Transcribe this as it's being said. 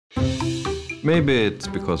Maybe it's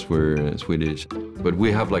because we're Swedish, but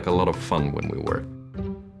we have like a lot of fun when we work.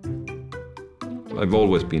 I've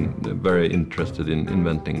always been very interested in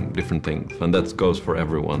inventing different things, and that goes for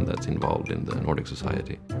everyone that's involved in the Nordic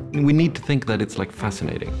society. We need to think that it's like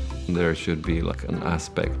fascinating. There should be like an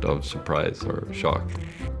aspect of surprise or shock.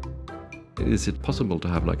 Is it possible to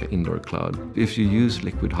have like an indoor cloud? If you use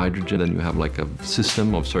liquid hydrogen and you have like a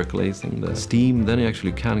system of circulating the steam, then you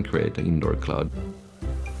actually can create an indoor cloud.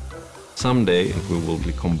 Someday we will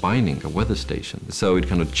be combining a weather station, so it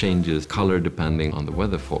kind of changes color depending on the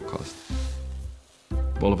weather forecast.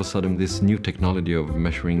 All of a sudden, this new technology of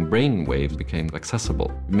measuring brain waves became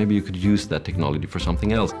accessible. Maybe you could use that technology for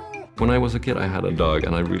something else. When I was a kid, I had a dog,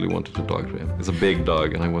 and I really wanted to talk to him. It's a big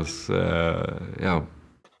dog, and I was, yeah.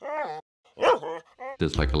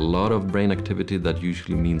 There's like a lot of brain activity that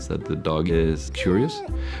usually means that the dog is curious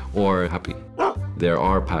or happy. There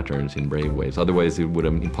are patterns in brain waves, otherwise it would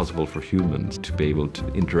have been impossible for humans to be able to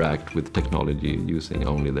interact with technology using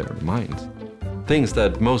only their minds. Things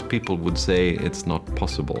that most people would say it's not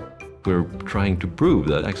possible. We're trying to prove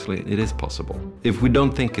that actually it is possible. If we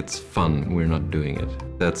don't think it's fun, we're not doing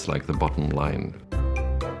it. That's like the bottom line.